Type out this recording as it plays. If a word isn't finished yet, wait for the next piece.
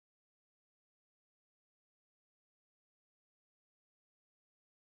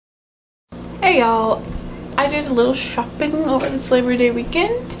Hey y'all, I did a little shopping over this Labor Day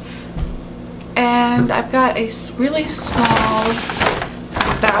weekend and I've got a really small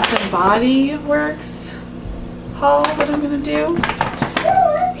Bath and Body Works haul that I'm going to do.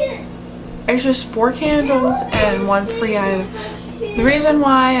 There's just 4 candles and 1 free item. The reason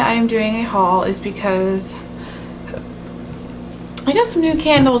why I'm doing a haul is because I got some new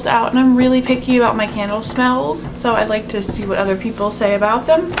candles out and I'm really picky about my candle smells, so I'd like to see what other people say about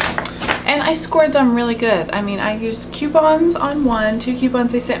them. And I scored them really good. I mean, I used coupons on 2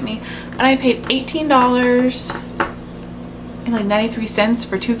 coupons they sent me, and I paid $18 and like 93 cents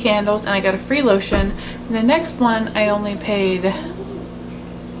for 2 candles, and I got a free lotion. And the next one I only paid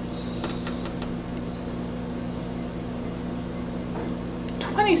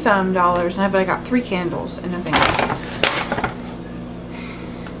 $20-some, but I got 3 candles and nothing else.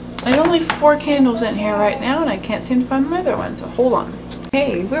 There's only 4 candles in here right now, and I can't seem to find my other one, so hold on.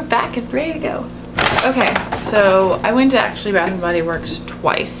 Hey, we're back. It's ready to go. Okay, so I went to actually Bath & Body Works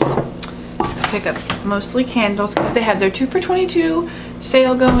twice to pick up mostly candles because they had their 2 for $22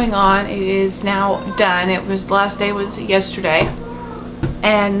 sale going on. It is now done. The last day was yesterday.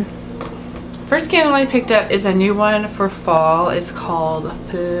 And first candle I picked up is a new one for fall. It's called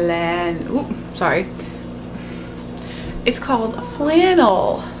It's called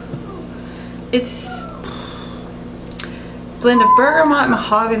Flannel. It's blend of bergamot,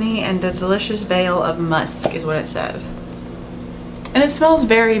 mahogany, and a delicious veil of musk is what it says. And it smells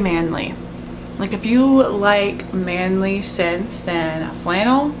very manly. Like if you like manly scents, then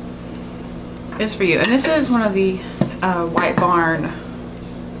Flannel is for you. And this is one of the White Barn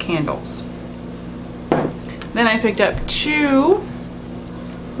candles. Then I picked up 2.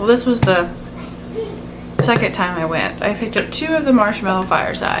 Well, this was the second time I went. I picked up 2 of the Marshmallow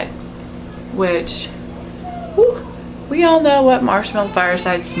Fireside, which, whew, we all know what Marshmallow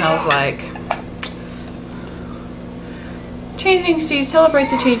Fireside smells like. Celebrate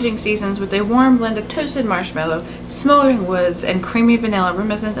the changing seasons with a warm blend of toasted marshmallow, smoldering woods, and creamy vanilla,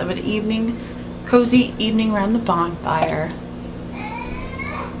 reminiscent of an cozy evening around the bonfire.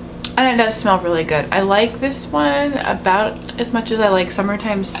 And it does smell really good. I like this one about as much as I like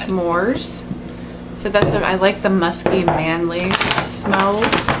summertime s'mores. So I like the musky, manly smells.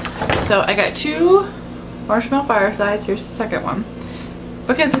 So I got 2 Marshmallow Firesides. Here's the second one,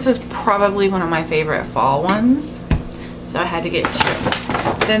 because this is probably one of my favorite fall ones, so I had to get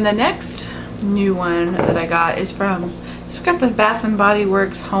 2. Then the next new one that I got is it's got the Bath & Body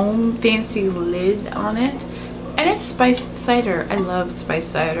Works Home Fancy lid on it, and it's spiced cider. I love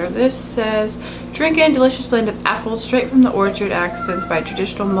spiced cider. This says, drink in delicious blend of apples straight from the orchard, accents by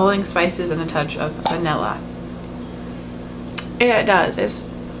traditional mulling spices and a touch of vanilla. Yeah, it does.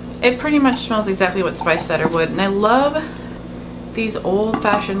 It pretty much smells exactly what spiced cider would. And I love these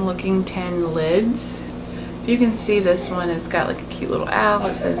old-fashioned looking tin lids. You can see this one, it's got like a cute little owl.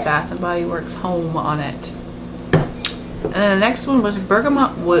 It says Bath & Body Works Home on it. And then the next one was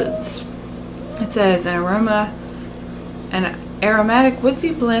Bergamot Woods. It says an aromatic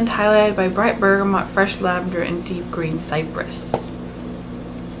woodsy blend highlighted by bright bergamot, fresh lavender, and deep green cypress.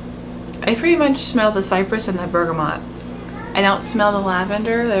 I pretty much smell the cypress and the bergamot. I don't smell the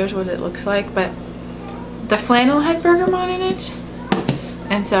lavender. There's what it looks like, but the flannel had bergamot in it,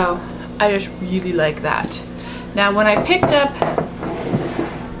 and so I just really like that. Now when I picked up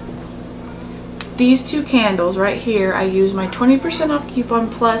these 2 candles right here, I used my 20% off coupon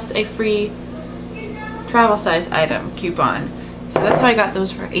plus a free travel size item coupon. So that's how I got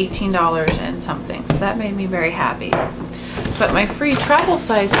those for $18 and something. So that made me very happy. But my free travel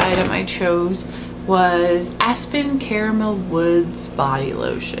size item I chose was Aspen Caramel Woods Body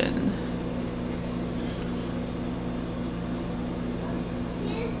Lotion.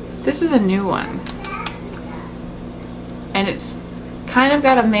 This is a new one. And it's kind of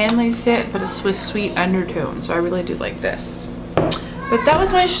got a manly scent, but it's with sweet undertone. So I really do like this. But that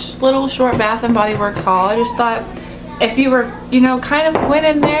was my little short Bath & Body Works haul. I just thought if you were, kind of went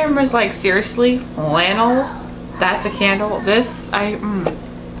in there and was like, seriously, flannel, that's a candle. This, I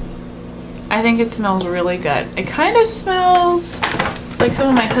think it smells really good. It kind of smells like some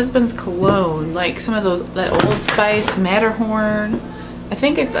of my husband's cologne, like some of that Old Spice Matterhorn. I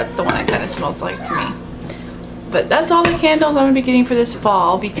think that's the one it kind of smells like to me. But that's all the candles I'm going to be getting for this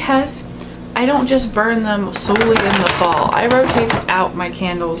fall, because I don't just burn them solely in the fall. I rotate out my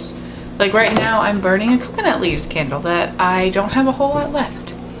candles. Like right now I'm burning a coconut leaves candle that I don't have a whole lot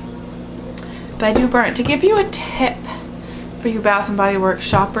left, but I do burn it. To give you a tip for you Bath & Body Works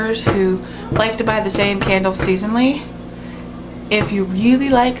shoppers who like to buy the same candles seasonally, if you really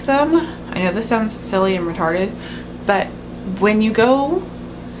like them, I know this sounds silly and retarded, but when you go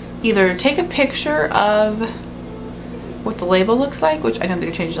either take a picture of what the label looks like, which I don't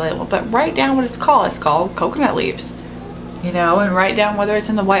think I changed the label, but write down what it's called. It's called coconut leaves, you know, and write down whether it's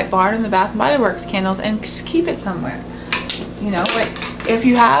in the White Barn and the Bath & Body Works candles, and just keep it somewhere, you know. Like, if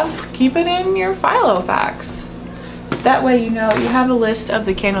you have, keep it in your Filofax. That way, you know, you have a list of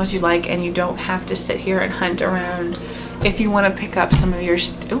the candles you like, and you don't have to sit here and hunt around if you want to pick up some of your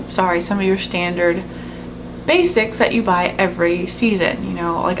some of your standard basics that you buy every season. You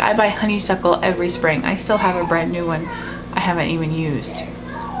know, like I buy honeysuckle every spring. I still have a brand new one I haven't even used,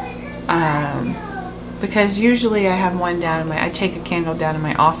 because usually I have one down in my, I take a candle down in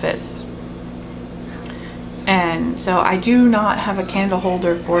my office, and so I do not have a candle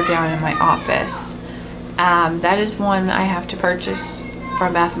holder for down in my office. That is one I have to purchase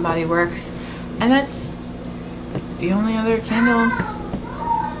from Bath & Body Works, and that's the only other candle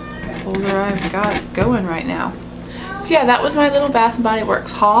holder I've got going right now. So yeah, that was my little Bath & Body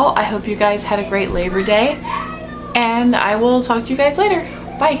Works haul. I hope you guys had a great Labor Day, and I will talk to you guys later.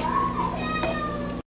 Bye.